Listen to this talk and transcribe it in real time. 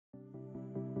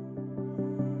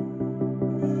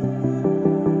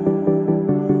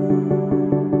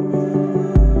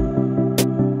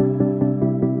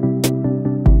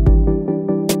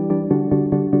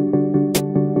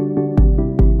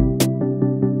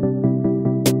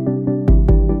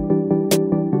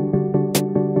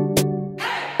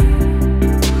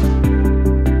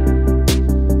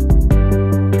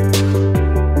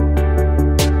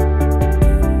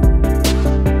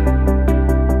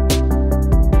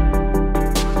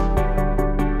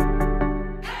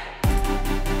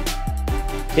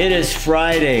It is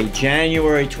Friday,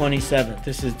 January 27th.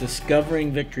 This is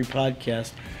Discovering Victory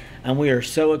Podcast, and we are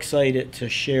so excited to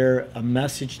share a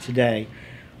message today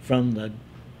from the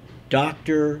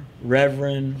Dr.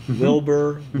 Reverend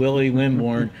Wilbur Willie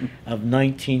Winborn of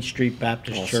 19th Street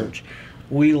Baptist Church.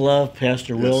 We love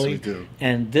Pastor Willie, we do.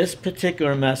 And this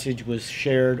particular message was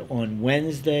shared on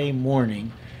Wednesday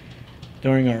morning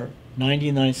during our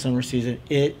 99 summer season.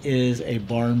 It is a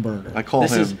barn burner.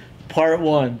 This is part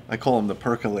one. I call him the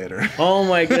percolator. Oh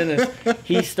my goodness.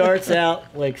 He starts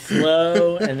out like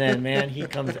slow and then, man, he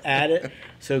comes at it.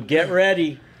 So get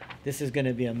ready. This is going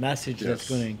to be a message that's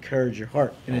going to encourage your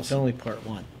heart. And it's only part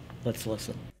one. Let's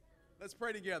listen. Let's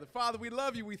pray together. Father, we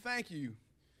love you. We thank you.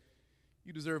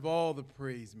 You deserve all the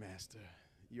praise, Master.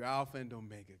 You're Alpha and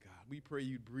Omega, God. We pray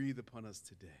you breathe upon us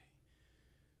today.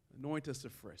 Anoint us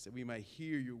afresh that we might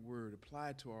hear your word, apply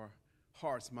it to our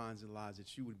hearts, minds, and lives,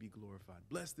 that you would be glorified.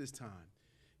 Bless this time.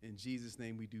 In Jesus'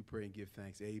 name we do pray and give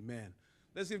thanks. Amen.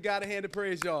 Let's give God a hand of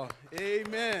praise, y'all.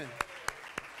 Amen.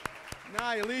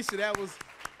 Nah, Alicia, that was,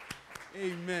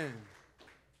 amen.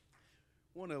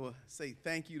 I want to say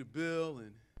thank you to Bill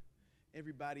and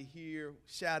everybody here.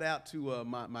 Shout out to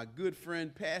my good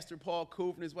friend, Pastor Paul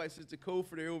Cofer, and his wife, Sister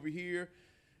Cofer. They're over here.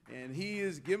 And he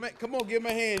is, come on, give him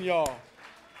a hand, y'all.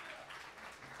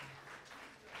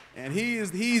 And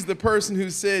he's the person who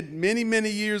said many, many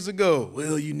years ago,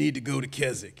 well, you need to go to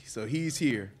Keswick. So he's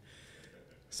here.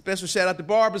 Special shout out to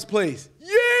Barbara's Place.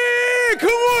 Yeah, come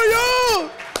on, y'all.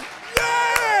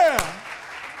 Yeah.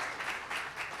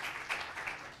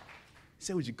 He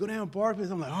said, would you go down Barbara's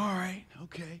Place? I'm like, all right,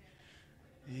 okay.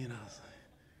 And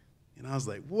I was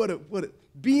like, what a,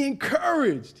 be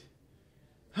encouraged.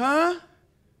 Huh?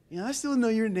 Yeah, I still know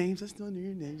your names.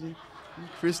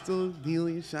 Crystal,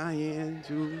 Delia, Cheyenne,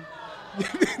 Julie. I'm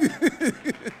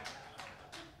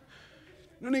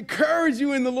going to encourage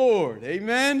you in the Lord.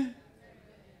 Amen.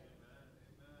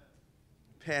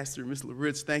 Pastor, Miss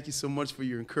LaRitz, thank you so much for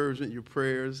your encouragement, your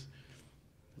prayers.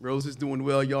 Rose is doing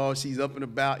well, y'all. She's up and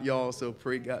about, y'all. So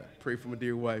pray for my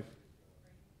dear wife.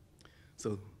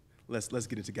 So let's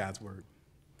get into God's word.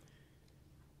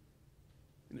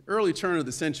 In the early turn of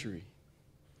the century,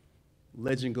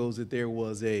 legend goes that there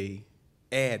was a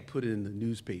ad put in the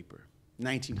newspaper,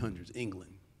 1900s,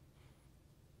 England.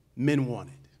 Men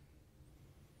wanted.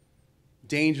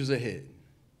 Dangers ahead.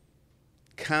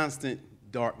 Constant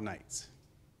dark nights.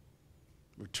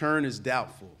 Return is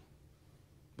doubtful.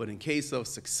 But in case of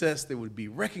success, there would be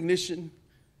recognition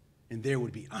and there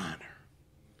would be honor.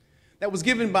 That was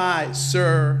given by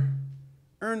Sir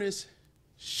Ernest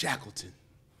Shackleton.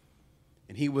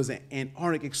 And he was an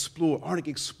Arctic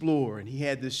explorer, and he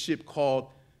had this ship called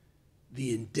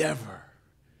the Endeavor.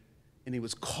 And he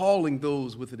was calling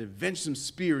those with an adventuresome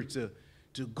spirit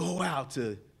to go out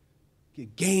to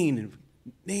gain and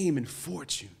name and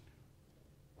fortune.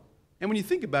 And when you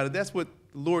think about it, that's what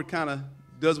the Lord kind of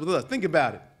does with us. Think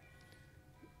about it.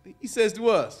 He says to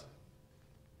us,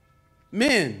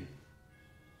 men,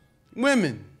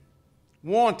 women,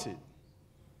 wanted,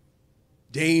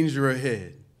 danger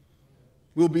ahead.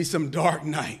 Will be some dark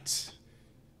nights.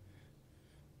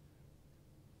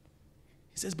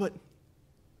 He says, but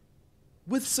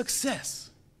with success,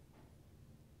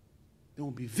 there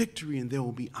will be victory and there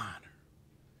will be honor.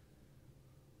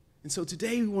 And so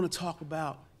today we want to talk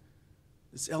about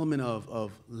this element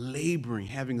of laboring,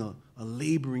 having a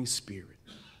laboring spirit.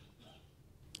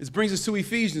 This brings us to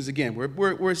Ephesians again.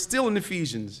 We're still in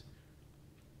Ephesians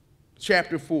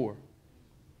chapter 4.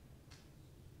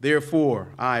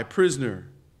 Therefore, I, a prisoner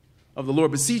of the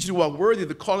Lord, beseech you to walk worthy of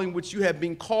the calling which you have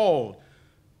been called,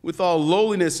 with all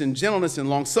lowliness and gentleness and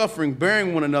long-suffering,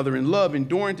 bearing one another in love,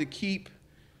 enduring to keep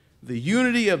the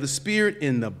unity of the Spirit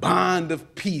in the bond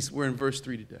of peace. We're in verse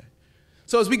 3 today.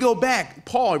 So as we go back,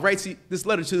 Paul writes this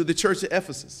letter to the church at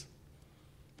Ephesus.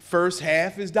 First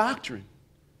half is doctrine.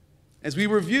 As we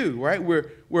review, right,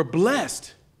 we're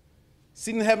blessed,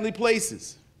 sitting in heavenly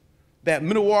places. That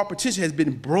middle wall partition has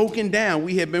been broken down.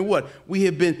 We have been what? We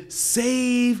have been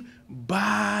saved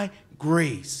by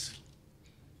grace.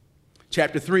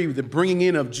 Chapter 3, the bringing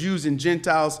in of Jews and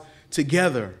Gentiles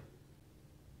together.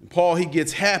 And Paul, he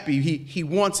gets happy. He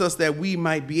wants us that we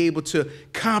might be able to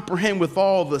comprehend with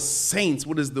all the saints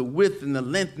what is the width and the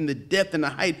length and the depth and the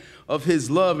height of his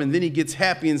love. And then he gets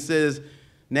happy and says,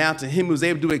 now to him who is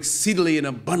able to do exceedingly and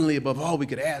abundantly above all we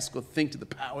could ask or think, to the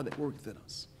power that worketh in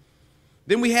us.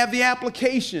 Then we have the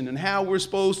application and how we're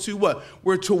supposed to what?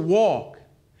 We're to walk.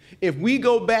 If we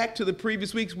go back to the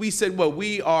previous weeks, we said what?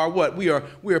 We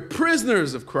are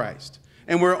prisoners of Christ.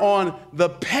 And we're on the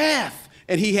path.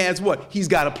 And he has what? He's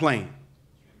got a plan.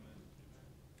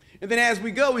 And then as we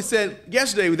go, we said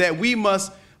yesterday that we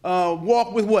must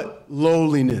walk with what?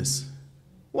 Lowliness.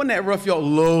 Wasn't that rough, y'all?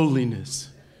 Lowliness.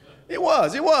 It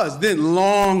was. Then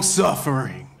long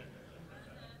suffering.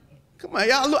 Come on,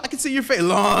 y'all, look, I can see your face.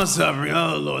 Long suffering.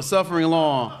 Oh, Lord, suffering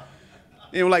long.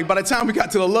 And like by the time we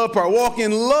got to the love part, walk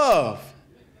in love.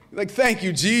 Like, thank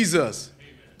you, Jesus,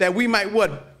 that we might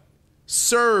what?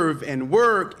 Serve and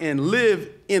work and live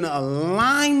in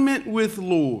alignment with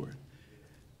Lord,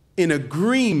 in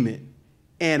agreement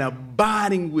and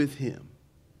abiding with him.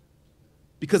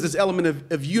 Because this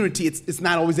element of unity, it's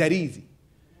not always that easy.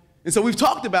 And so we've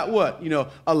talked about what?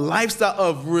 A lifestyle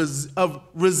of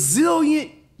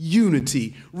resilient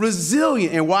unity.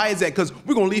 Resilient. And why is that? Because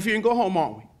we're going to leave here and go home,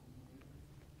 aren't we?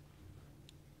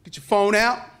 Get your phone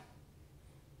out.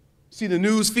 See the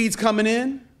news feeds coming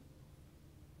in.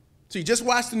 So you just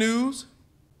watch the news.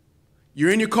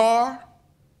 You're in your car.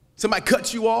 Somebody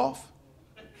cuts you off.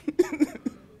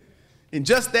 And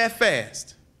just that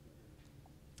fast.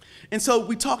 And so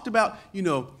we talked about,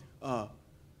 the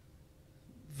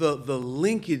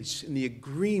linkage and the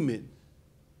agreement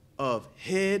of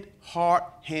head, heart,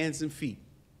 hands, and feet.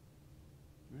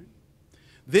 Right?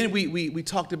 Then we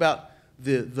talked about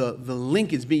the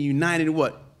linkage being united in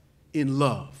what? In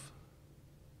love.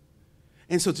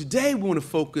 And so today we want to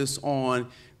focus on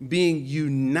being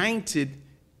united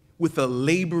with a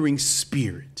laboring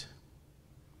spirit.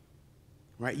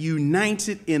 Right?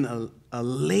 United in a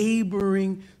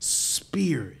laboring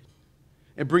spirit.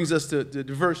 It brings us to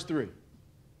verse 3.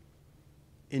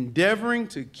 Endeavoring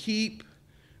to keep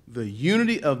the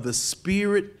unity of the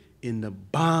Spirit in the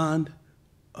bond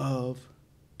of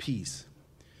peace.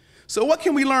 So what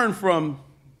can we learn from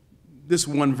this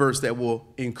one verse that will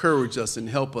encourage us and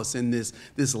help us in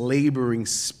this laboring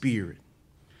spirit?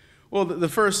 Well, the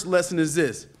first lesson is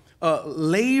this.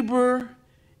 Labor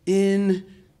in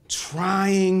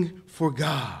trying for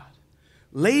God.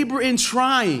 Labor in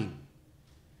trying.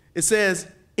 It says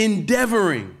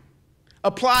endeavoring.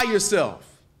 Apply yourself.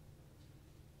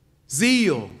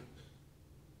 Zeal.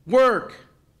 Work.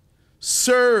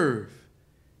 Serve.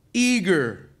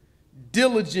 Eager.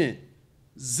 Diligent.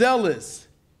 Zealous.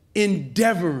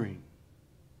 Endeavoring.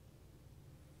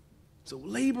 So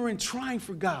labor in trying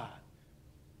for God.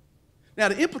 Now,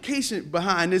 the implication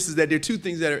behind this is that there are two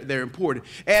things that are important.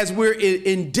 As we're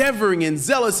endeavoring and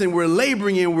zealous and we're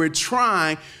laboring and we're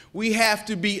trying, we have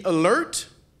to be alert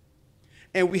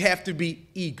and we have to be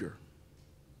eager.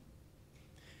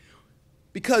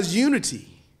 Because unity,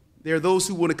 there are those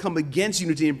who want to come against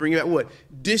unity and bring about what?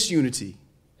 Disunity.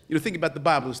 Think about the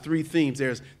Bible. There's three themes.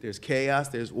 There's chaos,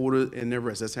 there's order, and there's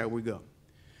rest. That's how we go.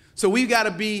 So we've got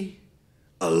to be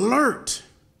alert.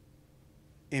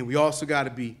 And we also got to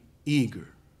be eager.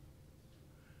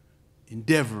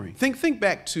 Endeavoring. Think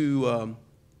back to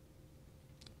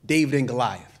David and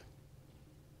Goliath.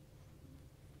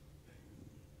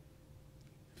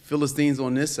 Philistines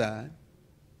on this side.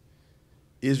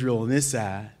 Israel on this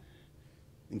side.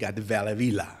 And got the Valley of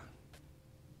Elah.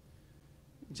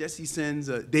 Jesse sends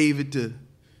David to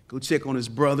go check on his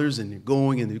brothers, and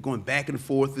they're going back and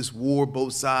forth, this war,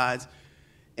 both sides.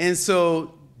 And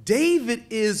so David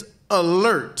is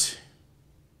alert.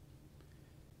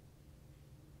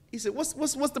 He said, what's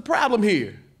the problem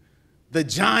here? The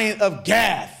giant of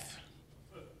Gath,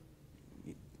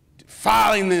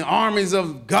 filing the armies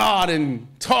of God and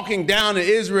talking down to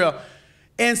Israel.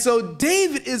 And so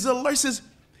David is alert. Says,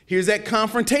 here's that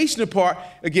confrontational part.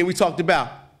 Again, we talked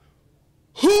about.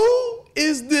 Who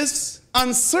is this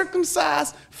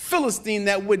uncircumcised Philistine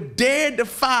that would dare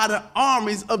defy the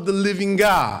armies of the living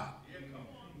God?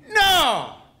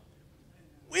 No,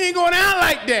 we ain't going out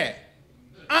like that.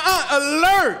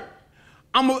 Alert.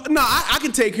 I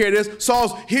can take care of this.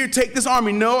 Saul's here, take this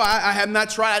army. No, I have not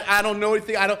tried. I don't know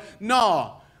anything. I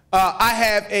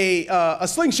have a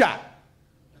slingshot.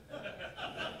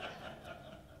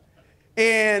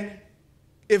 And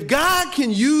if God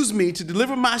can use me to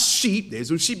deliver my sheep, there's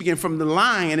when sheep begin from the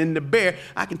lion and the bear,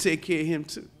 I can take care of him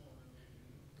too.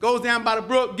 Goes down by the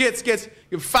brook, gets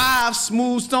 5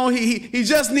 smooth stones. He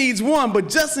just needs one, but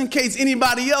just in case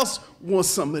anybody else wants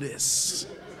some of this.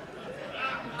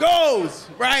 Goes,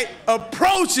 right?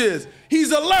 Approaches.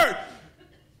 He's alert.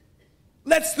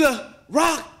 Lets the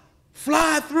rock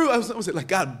fly through. I was like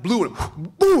God blew it.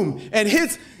 Boom. And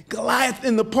hits Goliath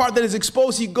in the part that is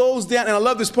exposed. He goes down, and I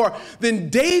love this part. Then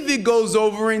David goes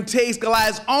over and takes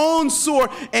Goliath's own sword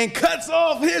and cuts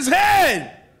off his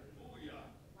head.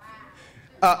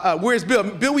 Where's Bill?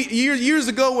 Bill, years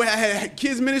ago when I had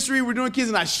kids ministry, we were doing kids,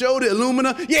 and I showed it,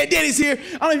 Illumina. Yeah, Daddy's here.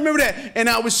 I don't even remember that. And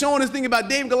I was showing this thing about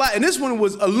David Goliath, and this one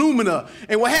was Illumina.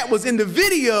 And what happened was in the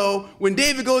video, when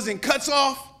David goes and cuts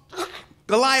off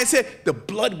Goliath's head, the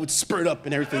blood would spurt up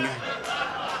and everything.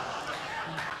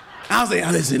 I was like,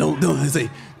 listen, don't. I say,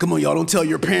 come on, y'all, don't tell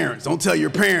your parents. Don't tell your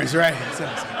parents, right?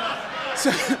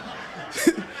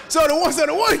 So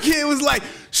the one kid was like,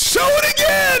 show it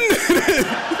again.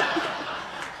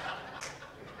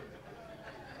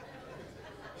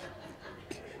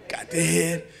 Got the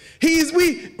head. He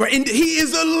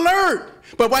is alert.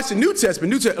 But watch the New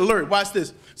Testament, alert. Watch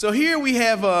this. So here we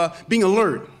have being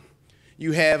alert.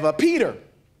 You have Peter,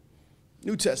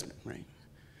 New Testament, right?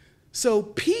 So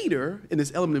Peter, in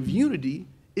this element of unity,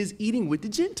 is eating with the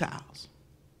Gentiles.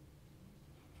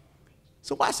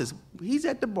 So watch this. He's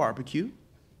at the barbecue,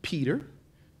 Peter,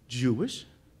 Jewish,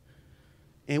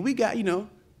 and we got,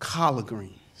 collard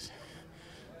greens,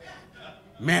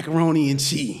 macaroni and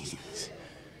cheese,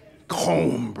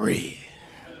 cornbread.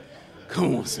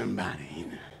 Come on, somebody.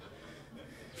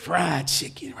 Fried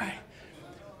chicken, right?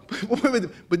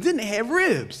 But then they have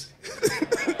ribs.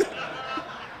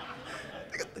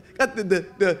 Got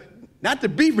the not the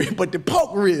beef rib, but the pork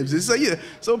ribs. And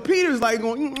so Peter's like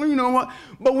going, you know what?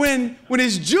 But when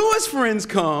his Jewish friends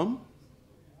come,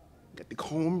 got the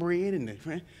cornbread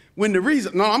and when the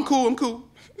reason, no, I'm cool.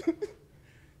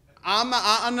 I'm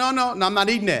not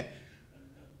eating that.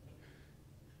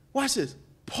 Watch this.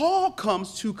 Paul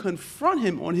comes to confront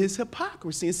him on his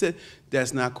hypocrisy and said,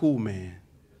 that's not cool, man.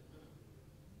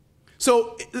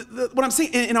 So what I'm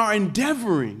saying, in our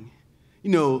endeavoring,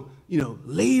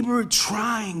 labor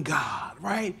trying God,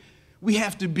 right? We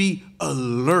have to be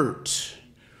alert.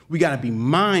 We got to be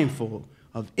mindful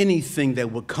of anything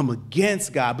that will come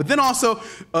against God. But then also,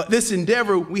 this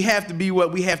endeavor, we have to be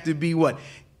what? We have to be what?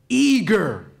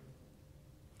 Eager.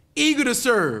 Eager to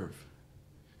serve.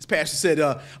 This pastor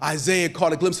said Isaiah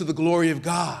caught a glimpse of the glory of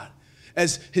God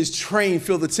as his train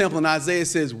filled the temple. And Isaiah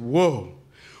says, woe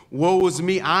is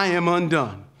me, I am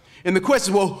undone. And the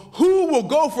question, well, who will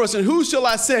go for us and who shall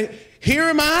I say? Here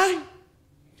am I,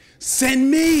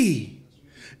 send me.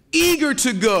 Eager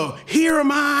to go, here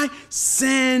am I,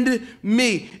 send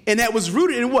me. And that was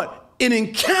rooted in what? An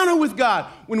encounter with God.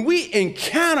 When we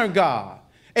encounter God,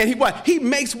 and he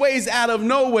makes ways out of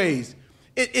no ways.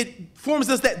 It forms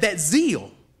us that zeal.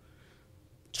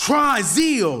 Try,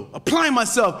 zeal, apply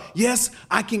myself. Yes,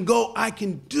 I can go, I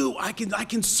can do, I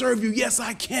can serve you. Yes,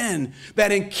 I can.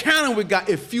 That encounter with God,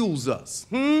 it fuels us.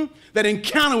 That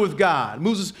encounter with God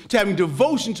moves us to having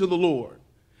devotion to the Lord,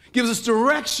 gives us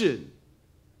direction,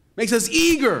 makes us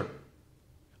eager,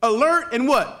 alert, and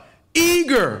what?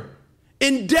 Eager,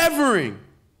 endeavoring,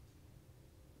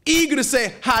 eager to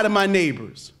say hi to my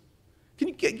neighbors. Can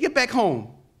you get back home?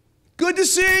 Good to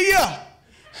see you.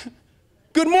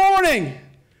 Good morning.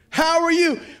 How are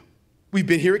you? We've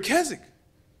been here at Keswick.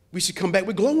 We should come back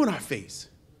with glow on our face.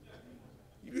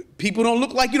 People don't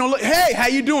look like you don't look. Hey, how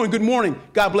you doing? Good morning.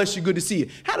 God bless you. Good to see you.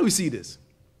 How do we see this?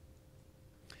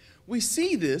 We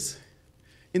see this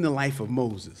in the life of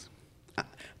Moses.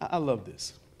 I love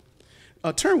this.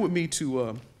 Turn with me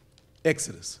to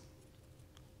Exodus.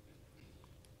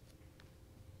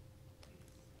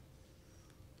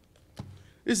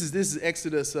 This is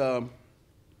Exodus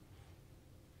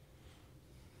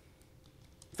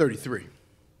 33.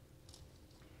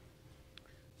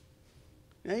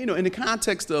 Now, in the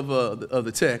context of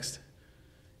the text,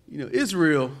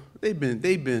 Israel, they've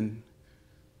been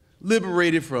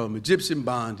liberated from Egyptian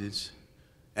bondage,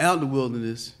 out in the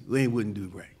wilderness. They wouldn't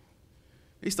do right.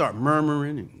 They start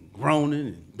murmuring and groaning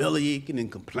and belly aching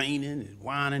and complaining and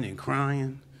whining and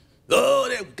crying. Oh,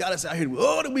 they got us out here.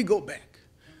 Oh, did we go back?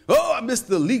 Oh, I missed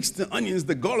the leeks, the onions,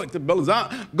 the garlic, the bellies.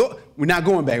 We're not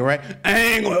going back, right? I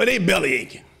ain't going. They belly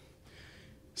aching.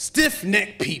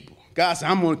 Stiff-necked people. God said,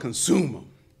 I'm going to consume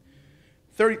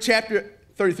them. Chapter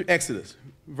 33, Exodus,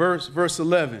 verse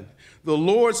 11. The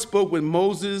Lord spoke with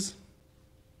Moses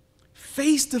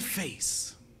face to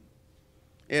face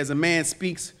as a man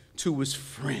speaks to his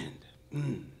friend.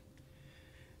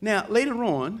 Now, later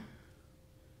on,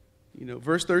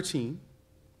 verse 13.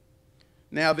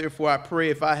 Now, therefore, I pray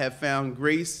if I have found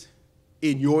grace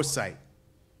in your sight,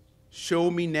 show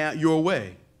me now your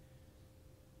way,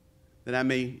 that I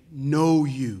may know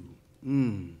you,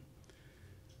 and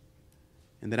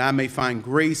that I may find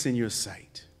grace in your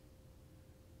sight.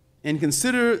 And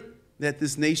consider that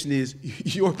this nation is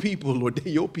your people, Lord.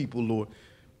 They're your people, Lord.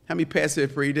 How many pastors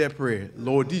have prayed that prayer?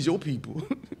 Lord, these are your people.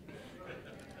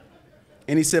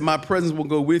 And he said, my presence will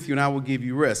go with you, and I will give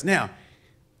you rest. Now,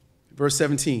 verse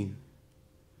 17.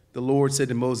 The Lord said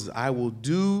to Moses, I will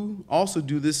also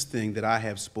do this thing that I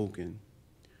have spoken.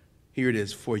 Here it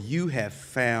is. For you have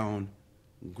found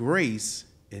grace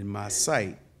in my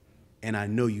sight, and I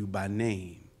know you by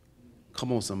name.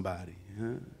 Come on, somebody.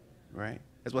 Huh? Right?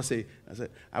 That's why I said,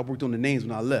 I worked on the names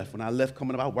when I left. When I left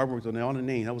coming up, I worked on all the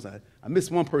names. I missed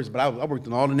one person, but I worked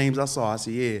on all the names I saw. I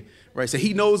said, yeah, right. So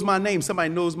he knows my name. Somebody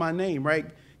knows my name, right?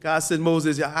 God said,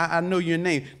 Moses, I know your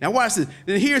name. Now watch this.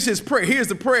 Then here's his prayer. Here's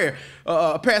the prayer.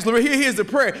 Pastor Lord, here's the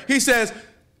prayer. He says,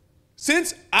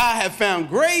 since I have found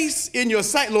grace in your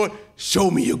sight, Lord, show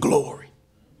me your glory.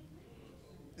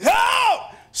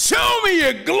 Oh, show me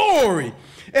your glory.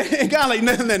 And God like,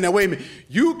 no, wait a minute.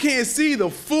 You can't see the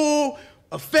full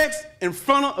effects and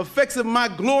frontal effects of my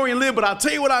glory and live, but I'll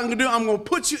tell you what I'm going to do. I'm going to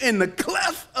put you in the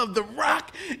cleft of the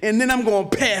rock, and then I'm going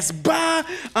to pass by.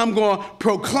 I'm going to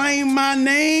proclaim my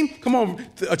name. Come on,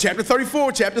 chapter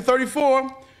 34,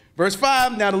 verse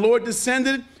 5. Now the Lord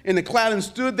descended in the cloud and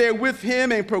stood there with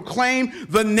him and proclaimed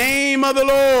the name of the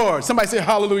Lord. Somebody say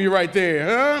hallelujah right there,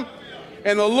 huh?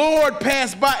 And the Lord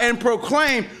passed by and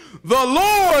proclaimed, the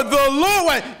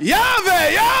Lord,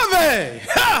 Yahweh,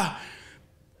 ha!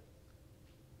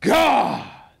 God,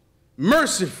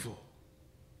 merciful,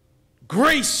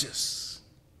 gracious,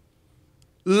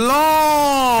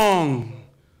 long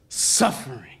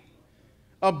suffering,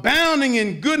 abounding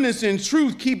in goodness and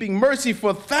truth, keeping mercy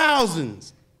for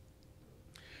thousands,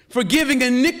 forgiving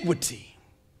iniquity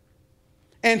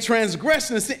and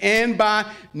transgression, and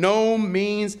by no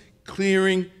means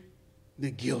clearing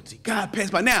the guilty. God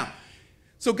passed by. Now,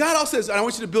 so God also says, I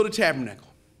want you to build a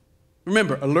tabernacle.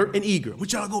 Remember, alert and eager. I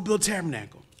want y'all to go build a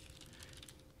tabernacle.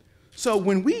 So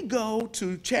when we go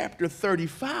to chapter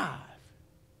 35,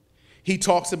 he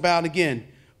talks about, again,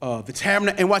 the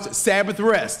tabernacle, and watch it, Sabbath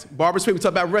rest. Barbara Street, we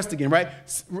talk about rest again, right?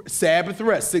 Sabbath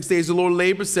rest. 6 days the Lord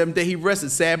labored, 7th day he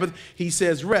rested. Sabbath, he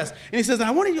says rest. And he says,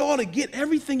 I want you all to get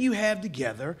everything you have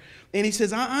together. And he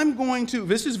says, I'm going to,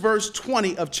 this is verse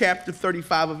 20 of chapter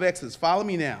 35 of Exodus. Follow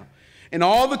me now. And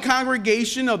all the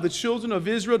congregation of the children of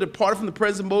Israel departed from the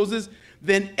presence of Moses.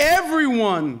 Then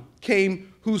everyone came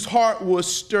whose heart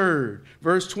was stirred.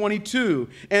 Verse 22,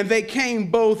 and they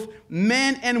came both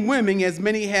men and women, as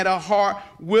many had a heart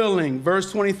willing.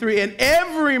 Verse 23, and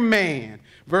every man.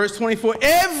 Verse 24,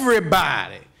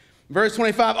 everybody. Verse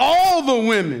 25, all the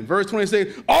women. Verse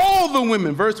 26, all the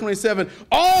women. Verse 27,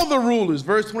 all the rulers.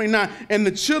 Verse 29, and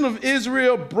the children of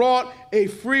Israel brought a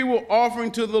freewill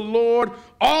offering to the Lord.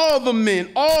 All the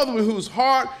men, all the whose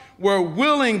heart were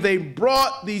willing, they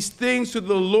brought these things to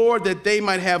the Lord that they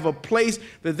might have a place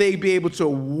that they'd be able to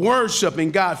worship.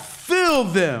 And God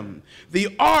filled them,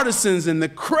 the artisans and the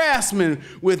craftsmen,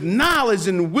 with knowledge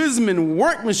and wisdom and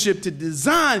workmanship to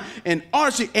design and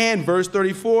archery. And verse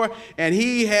 34, and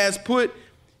he has put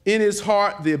in his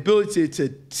heart the ability to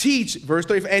teach. Verse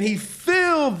 35, and he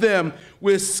filled them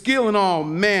with skill in all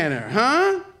manner.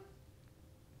 Huh?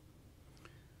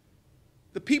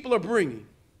 The people are bringing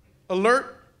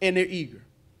alert, and they're eager.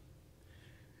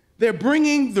 They're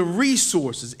bringing the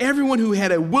resources, everyone who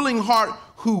had a willing heart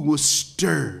who was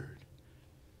stirred.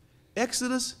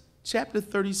 Exodus chapter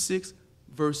 36,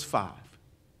 verse 5.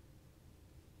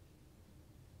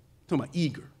 Talking about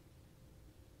eager.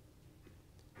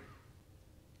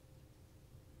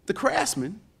 The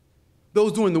craftsmen,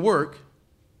 those doing the work,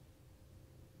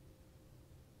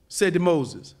 said to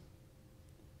Moses,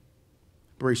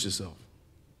 brace yourself.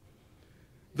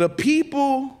 The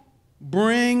people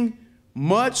bring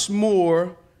much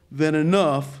more than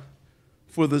enough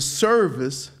for the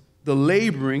service, the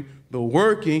laboring, the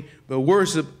working, the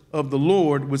worship of the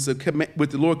Lord, which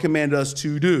the Lord commanded us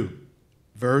to do.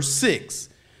 Verse 6.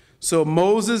 So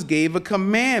Moses gave a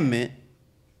commandment,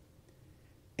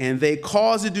 and they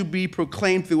caused it to be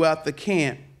proclaimed throughout the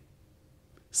camp,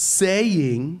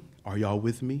 saying, are y'all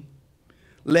with me?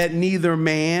 Let neither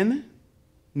man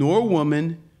nor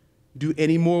woman do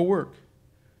any more work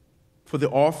for the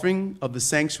offering of the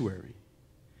sanctuary.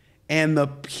 And the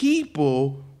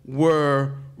people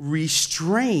were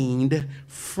restrained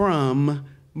from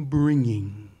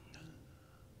bringing.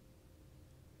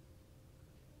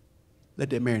 Let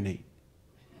that marinate.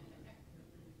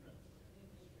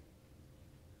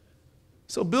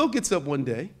 So Bill gets up one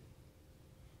day.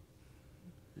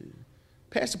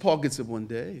 Pastor Paul gets up one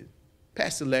day.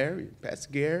 Pastor Larry, Pastor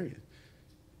Gary,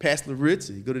 Pastor Ritz,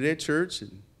 you go to their church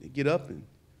and they get up, and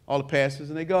all the pastors,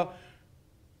 and they go,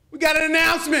 we got an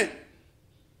announcement.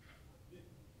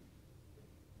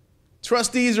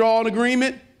 Trustees are all in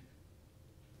agreement.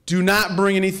 Do not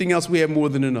bring anything else. We have more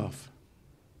than enough.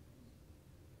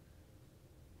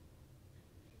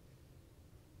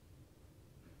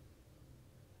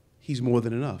 He's more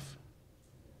than enough.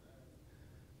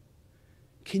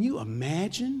 Can you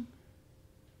imagine?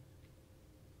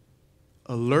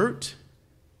 Alert,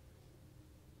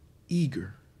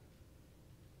 eager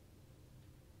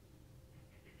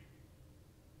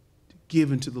to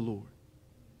give unto the Lord.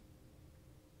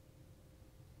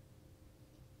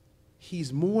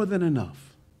 He's more than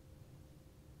enough.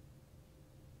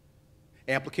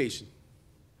 Application.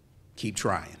 Keep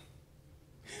trying.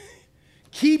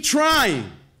 Keep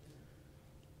trying.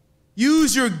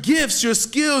 Use your gifts, your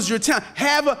skills, your talent.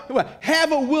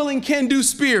 Have a willing, can-do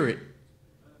spirit.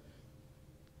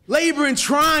 Labor in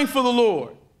trying for the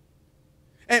Lord.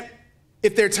 And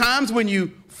if there are times when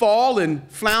you fall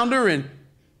and flounder and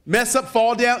mess up,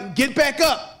 fall down, get back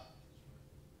up.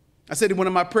 I said in one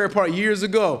of my prayer parties years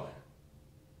ago,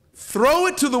 throw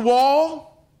it to the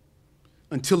wall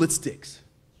until it sticks.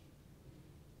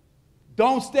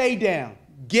 Don't stay down.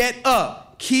 Get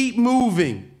up. Keep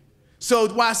moving.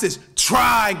 So watch this.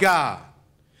 Try God.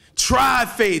 Try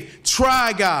faith.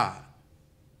 Try God.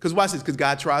 Because watch this. Because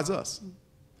God tries us.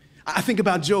 I think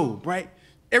about Job, right?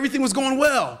 Everything was going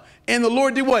well. And the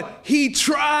Lord did what? He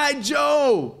tried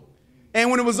Job.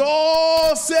 And when it was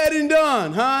all said and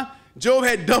done, Job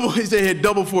had double, he said he had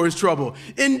double for his trouble.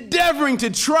 Endeavoring to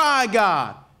try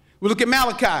God. We look at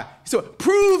Malachi. So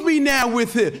prove me now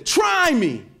with it. Try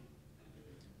me.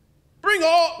 Bring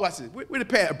all, watch this, where the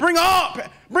pad? Bring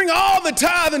all the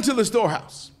tithe into the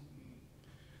storehouse,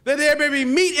 that there may be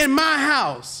meat in my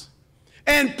house.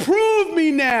 And prove me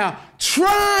now,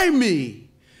 try me,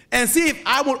 and see if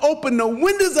I will open the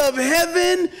windows of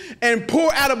heaven and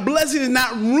pour out a blessing that's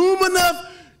not room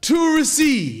enough to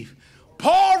receive.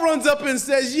 Paul runs up and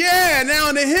says, yeah, now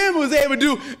unto him was able to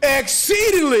do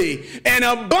exceedingly and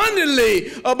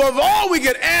abundantly above all we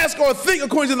could ask or think,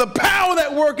 according to the power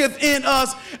that worketh in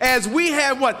us, as we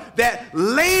have what? That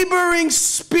laboring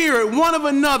spirit, one of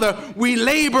another. We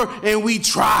labor and we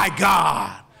try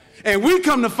God. And we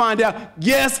come to find out,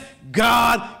 yes,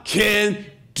 God can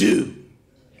do.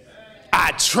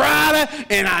 I tried it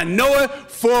and I know it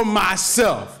for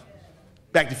myself.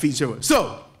 Back to feature.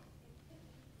 So,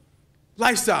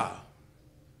 lifestyle,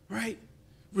 right?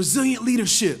 Resilient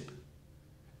leadership,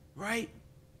 right?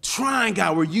 Trying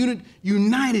God. We're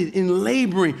united in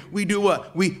laboring. We do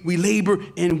what? We labor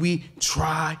and we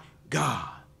try God.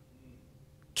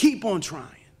 Keep on trying.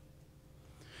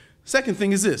 Second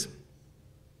thing is this.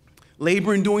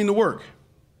 Labor in doing the work.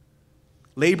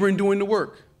 Labor in doing the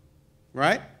work,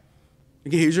 right?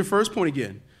 Again, here's your first point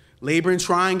again. Labor in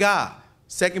trying God.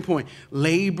 Second point,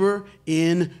 labor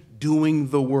in doing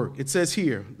the work. It says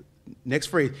here, next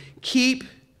phrase, keep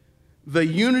the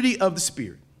unity of the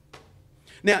Spirit.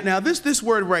 Now this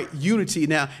word, right, unity,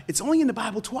 now, it's only in the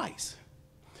Bible twice.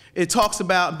 It talks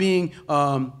about being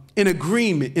in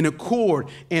agreement, in accord,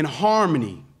 in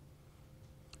harmony,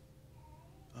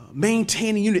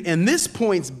 maintaining unity. And this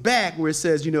points back where it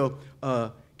says,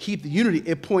 keep the unity.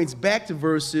 It points back to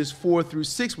verses 4 through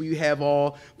 6, where you have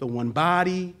all the one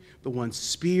body, the one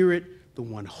Spirit, the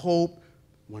one hope,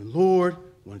 one Lord,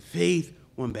 one faith,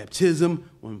 one baptism,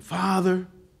 one Father,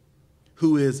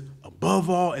 who is above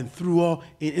all and through all.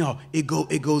 And,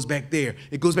 it goes back there.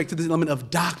 It goes back to this element of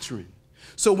doctrine.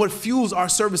 So what fuels our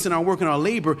service and our work and our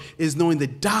labor is knowing the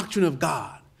doctrine of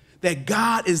God, that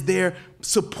God is there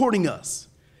supporting us.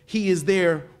 He is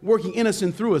there working in us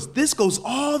and through us. This goes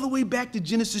all the way back to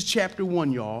Genesis chapter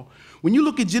 1, y'all. When you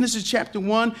look at Genesis chapter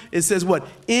 1, it says what?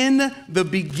 In the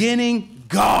beginning,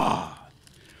 God.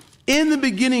 In the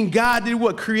beginning, God did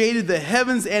what? Created the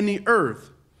heavens and the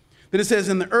earth. Then it says,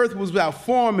 and the earth was without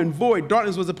form and void.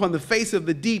 Darkness was upon the face of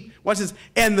the deep. Watch this.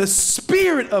 And the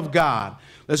Spirit of God.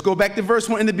 Let's go back to verse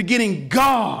 1. In the beginning,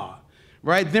 God.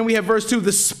 Right? Then we have verse 2,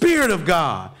 the Spirit of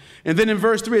God. And then in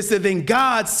verse 3, it said, then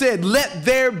God said, let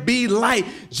there be light.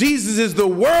 Jesus is the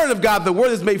Word of God. The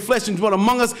Word is made flesh and dwelt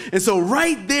among us. And so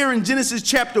right there in Genesis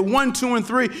chapter 1, 2, and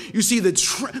 3, you see the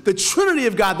Trinity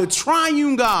of God, the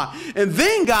triune God. And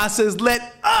then God says,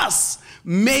 let us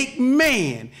make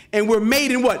man. And we're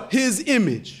made in what? His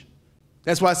image.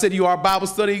 That's why I said to you, our Bible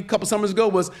study a couple summers ago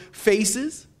was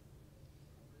faces,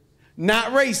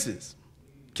 not races.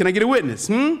 Can I get a witness?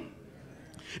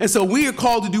 And so we are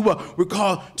called to do what? We're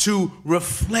called to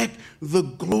reflect the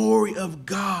glory of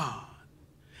God.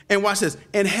 And watch this.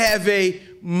 And have a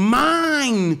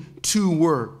mind to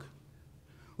work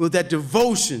with that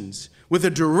devotions, with a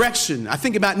direction. I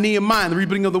think about Nehemiah, the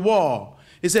rebuilding of the wall.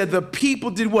 It said the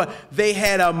people did what? They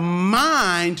had a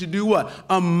mind to do what?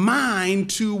 A mind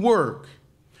to work.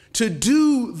 To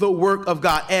do the work of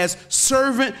God as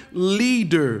servant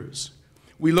leaders.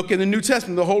 We look in the New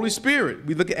Testament, the Holy Spirit.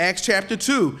 We look at Acts chapter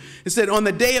 2. It said, on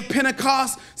the day of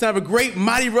Pentecost, sound of a great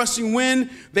mighty rushing wind,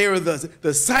 they were the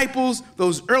disciples,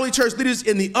 those early church leaders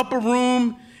in the upper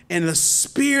room, and the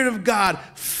Spirit of God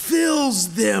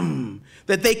fills them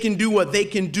that they can do what? They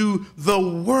can do the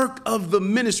work of the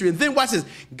ministry. And then watch this.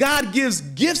 God gives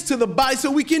gifts to the body so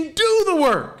we can do the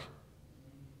work.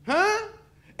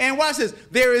 And watch this.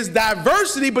 There is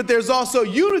diversity, but there's also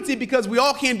unity because we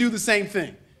all can't do the same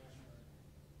thing.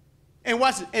 And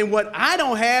watch it. And what I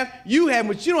don't have, you have.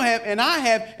 What you don't have, and I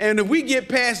have. And if we get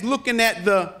past looking at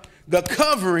the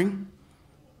covering,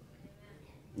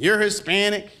 you're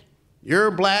Hispanic,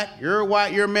 you're black, you're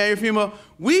white, you're male, you're female,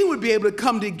 we would be able to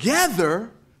come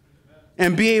together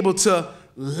and be able to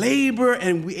labor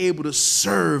and be able to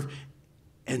serve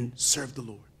and serve the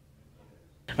Lord.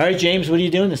 All right, James, what are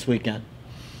you doing this weekend?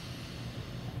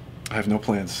 I have no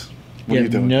plans. You What are you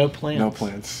have doing? no plans? No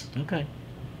plans. Okay.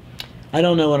 I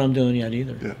don't know what I'm doing yet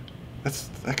either. Yeah.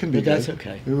 That can be But that's good.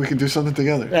 okay. Maybe we can do something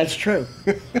together. That's true.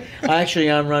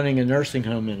 I'm running a nursing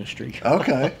home ministry.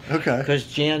 Okay. Okay. Because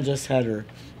Jan just had her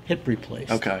hip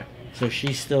replaced. Okay. So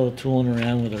she's still tooling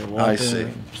around with her walker I see.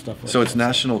 and stuff like that. So it's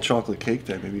National Chocolate Cake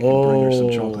Day. Maybe you can bring her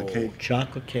some chocolate cake.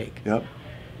 Chocolate cake. Yep.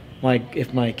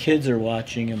 If my kids are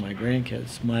watching and my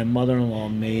grandkids, my mother-in-law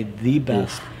made the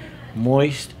best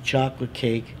moist chocolate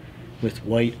cake with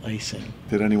white icing.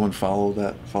 Did anyone follow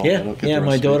that? Yeah, Get yeah. the My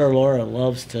recipe? daughter Laura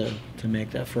loves to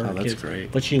make that for her that's kids.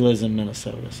 great. But she lives in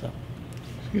Minnesota, so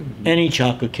any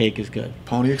chocolate cake is good.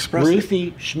 Pony Express.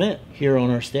 Ruthie Schmidt here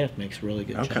on our staff makes really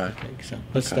good Okay. chocolate cake. So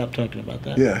let's Okay. stop talking about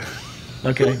that. Yeah.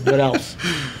 Okay. What else?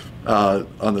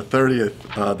 On the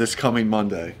 30th, this coming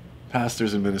Monday,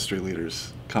 Pastors and Ministry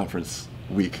Leaders Conference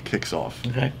Week kicks off.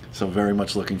 Okay. So very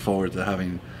much looking forward to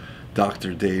having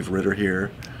Dr. Dave Ritter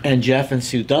here. And Jeff and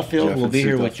Sue Duffield Jeff will and be Sue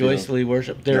here with Duffield. Joyce Lee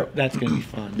Worship. Yep. That's going to be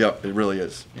fun. Yep, it really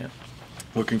is. Yeah.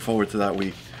 Looking forward to that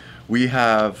week. We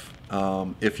have,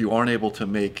 if you aren't able to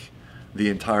make the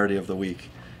entirety of the week,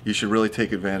 you should really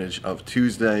take advantage of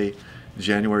Tuesday,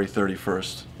 January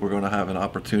 31st. We're going to have an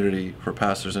opportunity for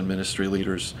pastors and ministry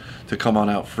leaders to come on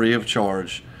out free of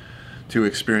charge to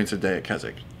experience a day at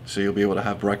Keswick. So you'll be able to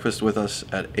have breakfast with us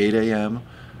at 8 a.m.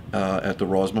 At the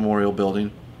Ross Memorial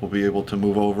Building. We'll be able to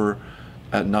move over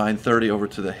at 9:30 over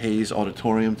to the Hayes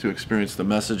Auditorium to experience the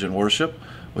message and worship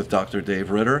with Dr.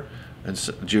 Dave Ritter and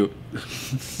Sue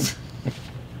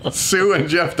and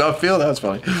Jeff Duffield. That was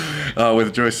funny.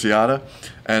 With Joyce Ciata.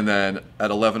 And then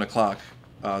at 11 o'clock,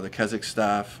 the Keswick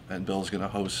staff and Bill's going to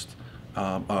host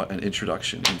an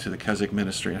introduction into the Keswick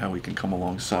ministry and how we can come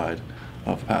alongside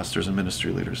of pastors and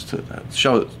ministry leaders to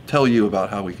tell you about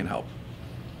how we can help.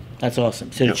 That's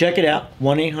awesome. So Yep. check it out,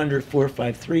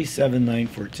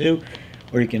 1-800-453-7942,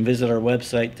 or you can visit our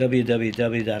website,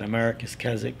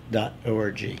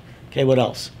 www.americaskeswick.org. Okay, what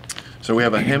else? So we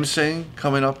have a hymn sing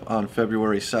coming up on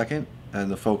February 2nd,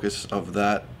 and the focus of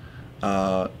that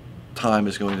time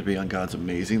is going to be on God's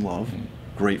amazing love.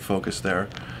 Great focus there.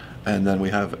 And then we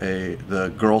have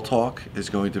the Girl Talk is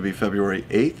going to be February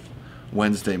 8th,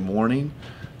 Wednesday morning.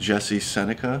 Jesse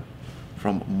Seneca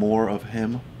from More of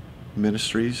Him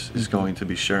Ministries is going to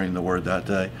be sharing the word that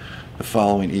day. The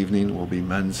following evening will be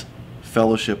Men's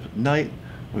Fellowship Night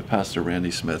with Pastor Randy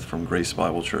Smith from Grace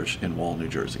Bible Church in Wall, New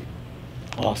Jersey.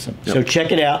 Awesome. Yep. So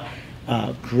check it out.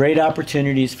 Great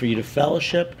opportunities for you to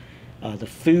fellowship. The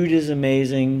food is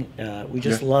amazing. We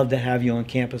just Yeah. love to have you on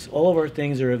campus. All of our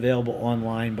things are available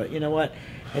online, but you know what?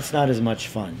 It's not as much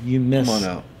fun. You miss Come on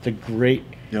out. the great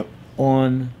Yep.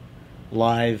 on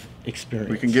live experience.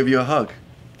 We can give you a hug.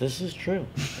 This is true.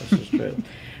 This is true.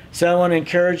 So I want to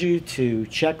encourage you to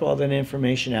check all that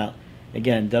information out.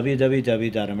 Again,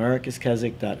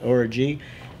 www.americaskeswick.org.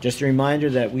 Just a reminder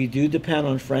that we do depend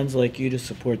on friends like you to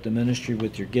support the ministry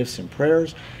with your gifts and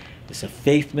prayers. It's a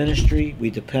faith ministry. We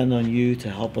depend on you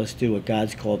to help us do what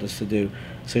God's called us to do.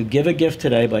 So give a gift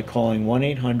today by calling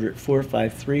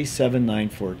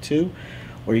 1-800-453-7942,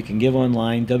 or you can give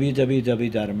online,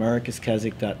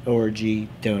 www.americaskeswick.org.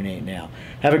 Donate now.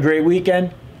 Have a great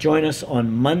weekend. Join us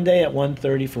on Monday at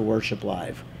 1:30 for Worship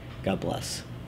Live. God bless.